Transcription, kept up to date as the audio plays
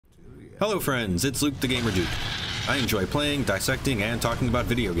Hello friends, it's Luke the Gamer Dude. I enjoy playing, dissecting, and talking about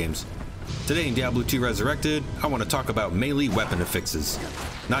video games. Today in Diablo 2 Resurrected, I want to talk about melee weapon affixes.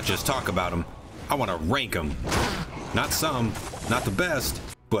 Not just talk about them, I want to rank them. Not some, not the best,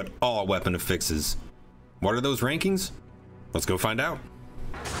 but all weapon affixes. What are those rankings? Let's go find out.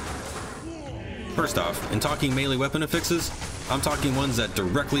 First off, in talking melee weapon affixes, I'm talking ones that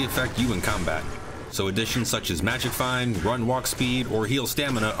directly affect you in combat. So additions such as magic find, run walk speed, or heal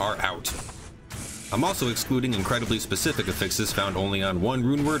stamina are out. I'm also excluding incredibly specific affixes found only on one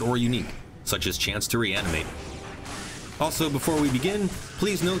rune word or unique, such as chance to reanimate. Also, before we begin,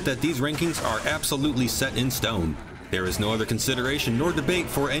 please note that these rankings are absolutely set in stone. There is no other consideration nor debate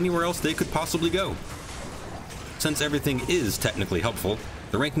for anywhere else they could possibly go. Since everything is technically helpful,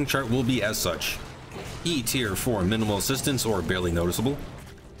 the ranking chart will be as such. E tier for minimal assistance or barely noticeable.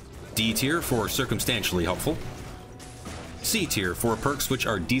 D tier for circumstantially helpful. C tier for perks which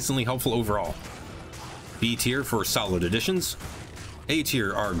are decently helpful overall. B tier for solid additions. A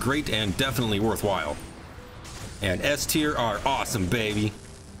tier are great and definitely worthwhile. And S tier are awesome, baby.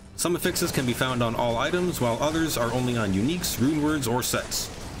 Some affixes can be found on all items, while others are only on uniques, rune words, or sets,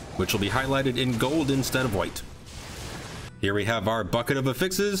 which will be highlighted in gold instead of white. Here we have our bucket of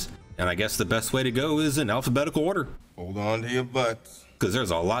affixes, and I guess the best way to go is in alphabetical order. Hold on to your butts, because there's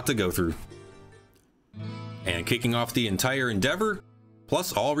a lot to go through. And kicking off the entire endeavor,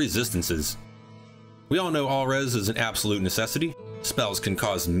 plus all resistances. We all know all res is an absolute necessity. Spells can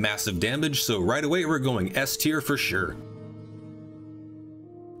cause massive damage, so right away we're going S tier for sure.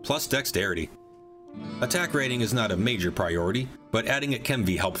 Plus dexterity. Attack rating is not a major priority, but adding it can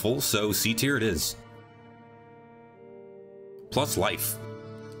be helpful, so C tier it is. Plus life.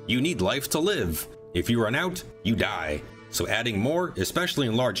 You need life to live. If you run out, you die. So adding more, especially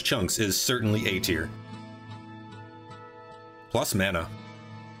in large chunks, is certainly A tier. Plus mana.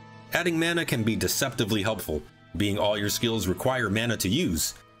 Adding mana can be deceptively helpful, being all your skills require mana to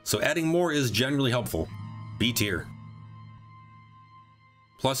use, so adding more is generally helpful. B tier.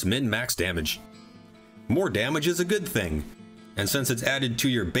 Plus min-max damage. More damage is a good thing, and since it's added to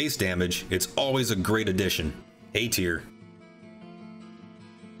your base damage, it's always a great addition. A tier.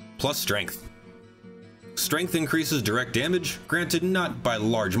 Plus strength. Strength increases direct damage, granted not by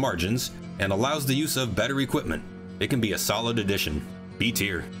large margins, and allows the use of better equipment. It can be a solid addition. B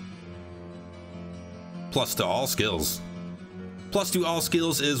tier. Plus to all skills. Plus to all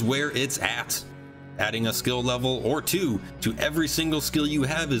skills is where it's at. Adding a skill level or two to every single skill you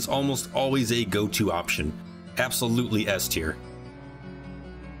have is almost always a go-to option. Absolutely S tier.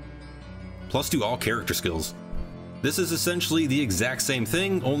 Plus to all character skills. This is essentially the exact same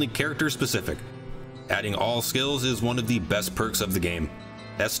thing, only character specific. Adding all skills is one of the best perks of the game.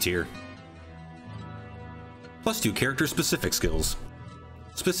 S tier. Plus to character specific skills.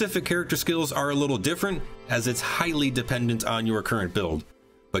 Specific character skills are a little different, as it's highly dependent on your current build,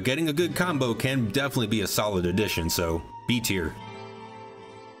 but getting a good combo can definitely be a solid addition, so B tier.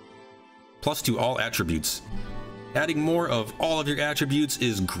 Plus to all attributes. Adding more of all of your attributes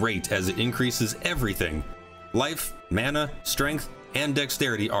is great as it increases everything. Life, mana, strength, and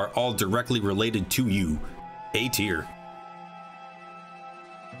dexterity are all directly related to you. A tier.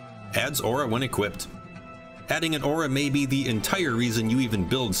 Adds aura when equipped. Adding an aura may be the entire reason you even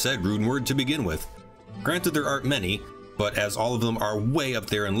build said rune word to begin with. Granted, there aren't many, but as all of them are way up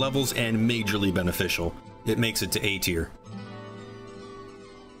there in levels and majorly beneficial, it makes it to A tier.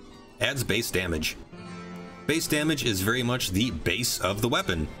 Adds base damage. Base damage is very much the base of the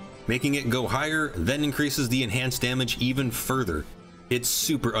weapon. Making it go higher then increases the enhanced damage even further. It's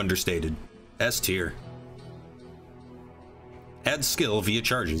super understated. S tier. Adds skill via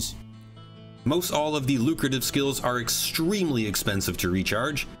charges. Most all of the lucrative skills are extremely expensive to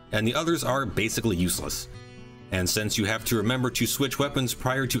recharge, and the others are basically useless. And since you have to remember to switch weapons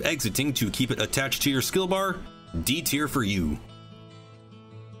prior to exiting to keep it attached to your skill bar, D tier for you.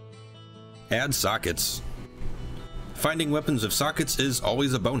 Add sockets. Finding weapons of sockets is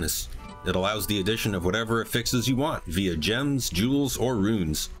always a bonus. It allows the addition of whatever affixes you want via gems, jewels, or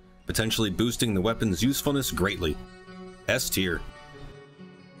runes, potentially boosting the weapon's usefulness greatly. S tier.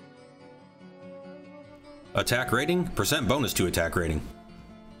 Attack rating, percent bonus to attack rating.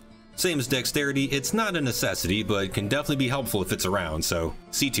 Same as dexterity, it's not a necessity, but can definitely be helpful if it's around, so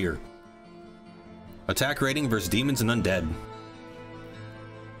C tier. Attack rating versus demons and undead.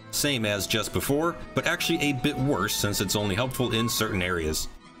 Same as just before, but actually a bit worse since it's only helpful in certain areas.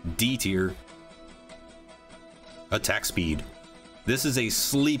 D tier. Attack speed. This is a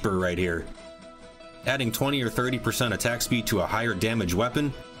sleeper right here. Adding 20 or 30% attack speed to a higher damage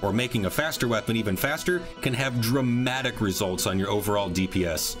weapon, or making a faster weapon even faster, can have dramatic results on your overall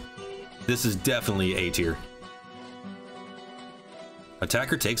DPS. This is definitely A tier.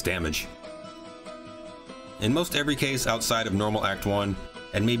 Attacker takes damage. In most every case outside of normal Act 1,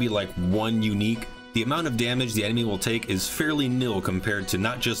 and maybe like one unique, the amount of damage the enemy will take is fairly nil compared to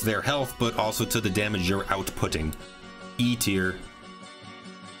not just their health, but also to the damage you're outputting. E tier.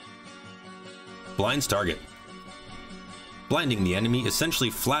 Blinds target. Blinding the enemy essentially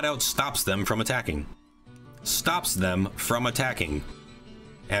flat out stops them from attacking. Stops them from attacking.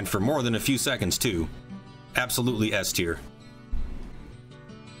 And for more than a few seconds too. Absolutely S tier.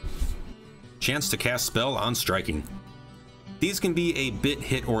 Chance to cast spell on striking. These can be a bit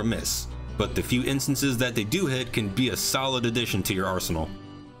hit or miss, but the few instances that they do hit can be a solid addition to your arsenal.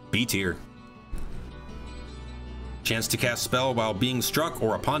 B tier. Chance to cast spell while being struck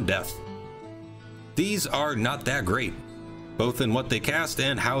or upon death. These are not that great, both in what they cast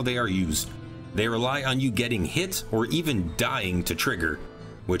and how they are used. They rely on you getting hit or even dying to trigger,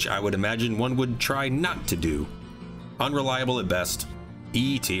 which I would imagine one would try not to do. Unreliable at best.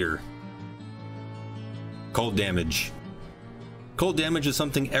 E tier. Cold damage. Cold damage is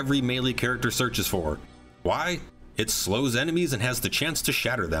something every melee character searches for. Why? It slows enemies and has the chance to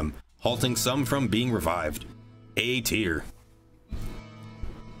shatter them, halting some from being revived. A tier.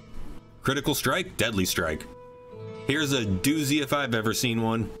 Critical strike, deadly strike. Here's a doozy if I've ever seen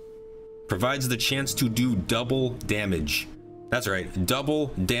one. Provides the chance to do double damage. That's right, double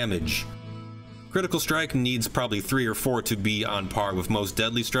damage. Critical strike needs probably 3 or 4 to be on par with most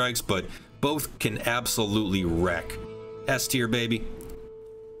deadly strikes, but both can absolutely wreck. S tier, baby.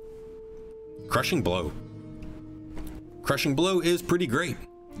 Crushing blow. Crushing blow is pretty great,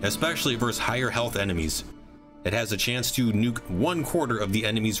 especially versus higher health enemies. It has a chance to nuke 1/4 of the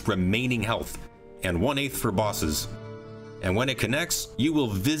enemy's remaining health, and 1/8 for bosses. And when it connects, you will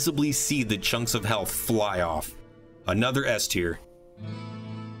visibly see the chunks of health fly off. Another S tier.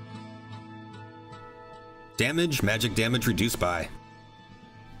 Damage, magic damage reduced by.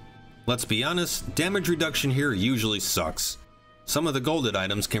 Let's be honest, damage reduction here usually sucks. Some of the golded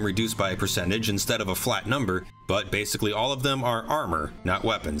items can reduce by a percentage instead of a flat number, but basically all of them are armor, not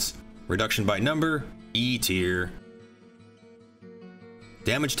weapons. Reduction by number, E tier.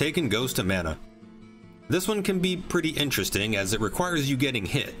 Damage taken goes to mana. This one can be pretty interesting as it requires you getting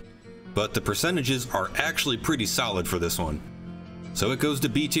hit, but the percentages are actually pretty solid for this one. So it goes to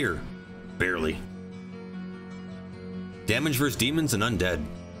B tier. Barely. Damage versus demons and undead.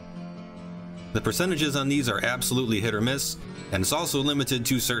 The percentages on these are absolutely hit or miss, and it's also limited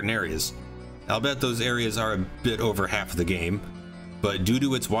to certain areas. I'll bet those areas are a bit over half the game, but due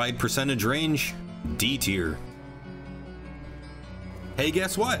to its wide percentage range, D tier. Hey,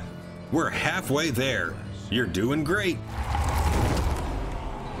 guess what? We're halfway there. You're doing great.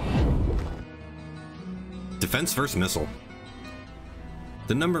 Defense versus missile.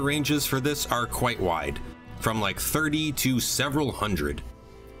 The number ranges for this are quite wide, from like 30 to several hundred.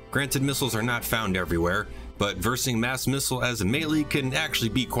 Granted, missiles are not found everywhere, but versing mass missile as a melee can actually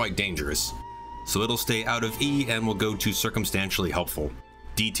be quite dangerous. So it'll stay out of E and will go to circumstantially helpful.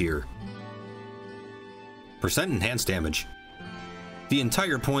 D tier. Percent enhanced damage. The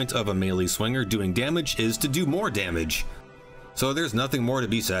entire point of a melee swinger doing damage is to do more damage. So there's nothing more to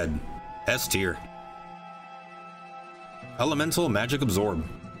be said. S tier. Elemental magic absorb.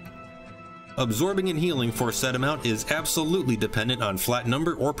 Absorbing and healing for a set amount is absolutely dependent on flat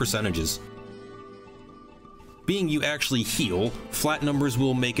number or percentages. Being you actually heal, flat numbers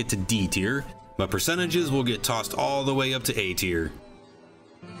will make it to D tier, but percentages will get tossed all the way up to A tier.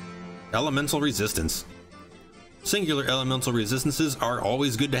 Elemental resistance. Singular elemental resistances are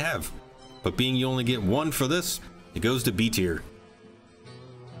always good to have, but being you only get one for this, it goes to B tier.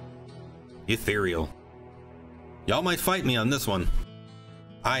 Ethereal. Y'all might fight me on this one.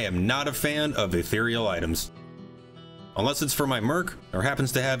 I am not a fan of ethereal items. Unless it's for my merc or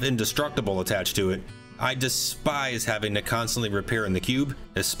happens to have indestructible attached to it, I despise having to constantly repair in the cube,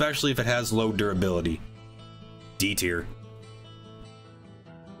 especially if it has low durability. D tier.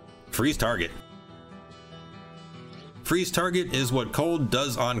 Freeze target. Freeze target is what cold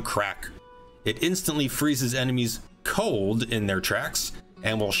does on crack. It instantly freezes enemies cold in their tracks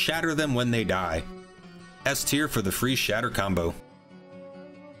and will shatter them when they die. S tier for the freeze shatter combo.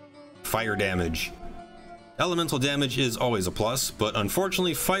 Fire damage. Elemental damage is always a plus, but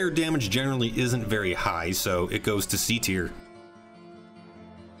unfortunately fire damage generally isn't very high, so it goes to C tier.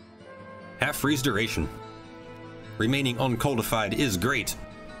 Half freeze duration. Remaining uncoldified is great.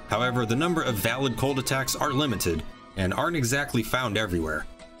 However, the number of valid cold attacks are limited and aren't exactly found everywhere.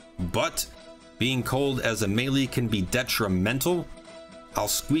 But being cold as a melee can be detrimental. I'll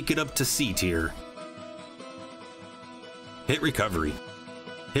squeak it up to C tier. Hit recovery.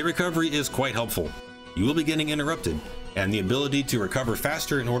 Hit recovery is quite helpful. You will be getting interrupted, and the ability to recover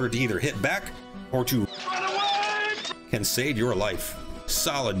faster in order to either hit back or to run away can save your life.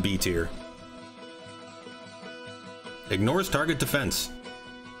 Solid B tier. Ignores target defense.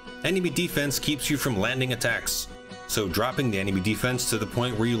 Enemy defense keeps you from landing attacks, so dropping the enemy defense to the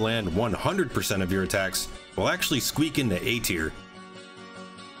point where you land 100% of your attacks will actually squeak into A tier.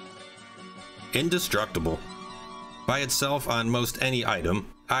 Indestructible. By itself on most any item,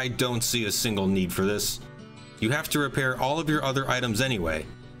 I don't see a single need for this. You have to repair all of your other items anyway.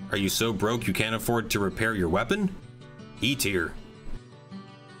 Are you so broke you can't afford to repair your weapon? E tier.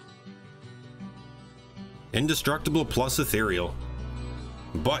 Indestructible plus ethereal.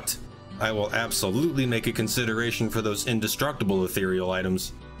 But I will absolutely make a consideration for those indestructible ethereal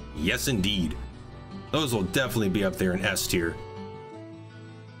items. Yes indeed. Those will definitely be up there in S tier.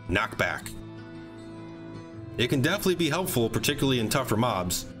 Knockback. It can definitely be helpful, particularly in tougher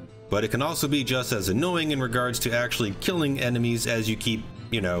mobs, but it can also be just as annoying in regards to actually killing enemies as you keep,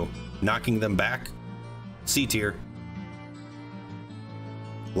 knocking them back. C tier.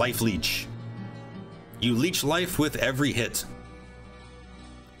 Life leech. You leech life with every hit.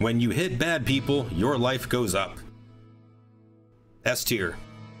 When you hit bad people, your life goes up. S tier.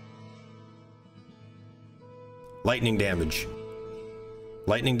 Lightning damage.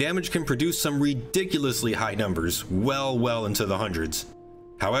 Lightning damage can produce some ridiculously high numbers, well into the hundreds.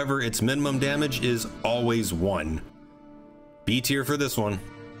 However, its minimum damage is always 1. B tier for this one.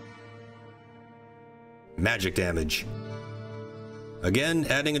 Magic damage. Again,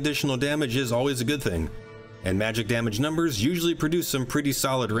 adding additional damage is always a good thing, and magic damage numbers usually produce some pretty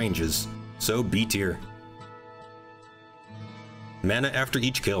solid ranges, so B tier. Mana after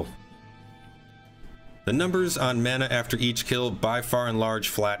each kill. The numbers on mana after each kill by far and large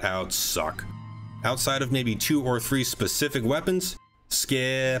flat out suck. Outside of maybe 2 or 3 specific weapons,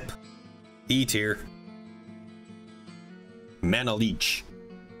 skip. E tier. Mana leech.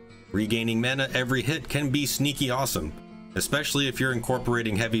 Regaining mana every hit can be sneaky awesome, especially if you're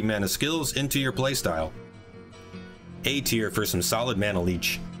incorporating heavy mana skills into your playstyle. A tier for some solid mana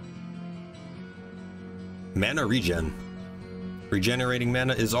leech. Mana regen. Regenerating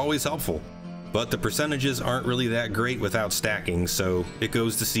mana is always helpful, but the percentages aren't really that great without stacking, so it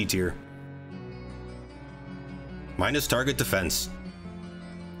goes to C tier. Minus target defense.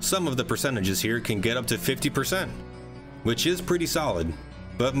 Some of the percentages here can get up to 50%, which is pretty solid,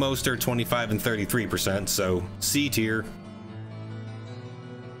 but most are 25 and 33%, so C tier.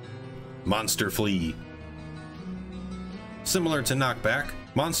 Monster Flea. Similar to knockback,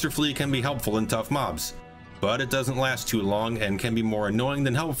 Monster Flea can be helpful in tough mobs, but it doesn't last too long and can be more annoying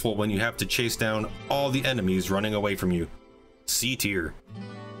than helpful when you have to chase down all the enemies running away from you. C tier.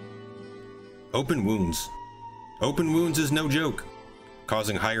 Open wounds. Open wounds is no joke.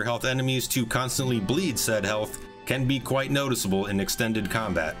 Causing higher health enemies to constantly bleed said health can be quite noticeable in extended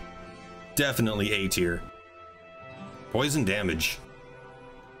combat. Definitely A tier. Poison damage.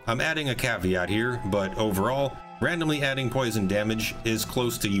 I'm adding a caveat here, but overall, randomly adding poison damage is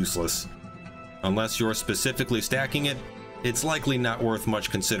close to useless. Unless you're specifically stacking it, it's likely not worth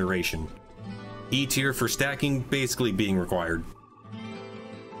much consideration. E tier for stacking basically being required.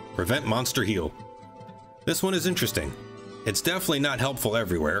 Prevent monster heal. This one is interesting. It's definitely not helpful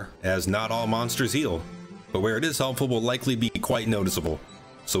everywhere, as not all monsters heal, but where it is helpful will likely be quite noticeable,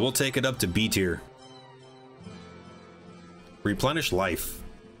 so we'll take it up to B tier. Replenish life.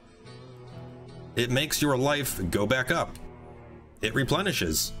 It makes your life go back up. It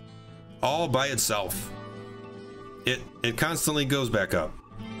replenishes. All by itself. It constantly goes back up.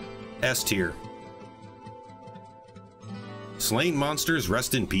 S tier. Slain monsters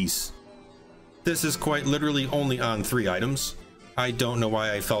rest in peace. This is quite literally only on 3 items. I don't know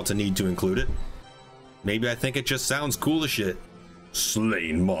why I felt a need to include it. Maybe I think it just sounds cool as shit.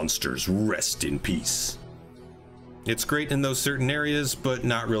 Slain monsters rest in peace. It's great in those certain areas, but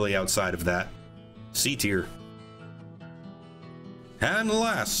not really outside of that. C tier. And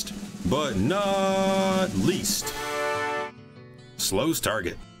last, but not least, slows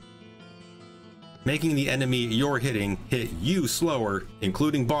target. Making the enemy you're hitting hit you slower,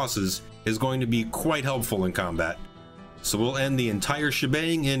 including bosses, is going to be quite helpful in combat. So we'll end the entire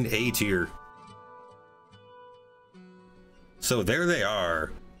shebang in A tier. So there they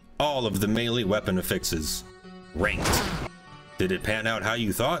are, all of the melee weapon affixes, ranked. Did it pan out how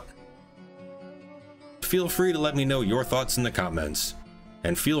you thought? Feel free to let me know your thoughts in the comments,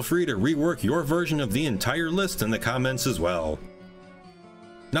 and feel free to rework your version of the entire list in the comments as well.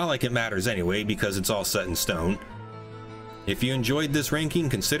 Not like it matters anyway, because it's all set in stone. If you enjoyed this ranking,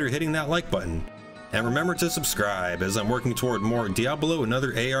 consider hitting that like button, And remember to subscribe, as I'm working toward more Diablo and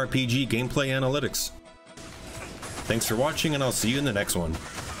other ARPG gameplay analytics. Thanks for watching, and I'll see you in the next one.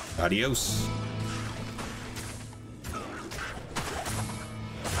 Adios.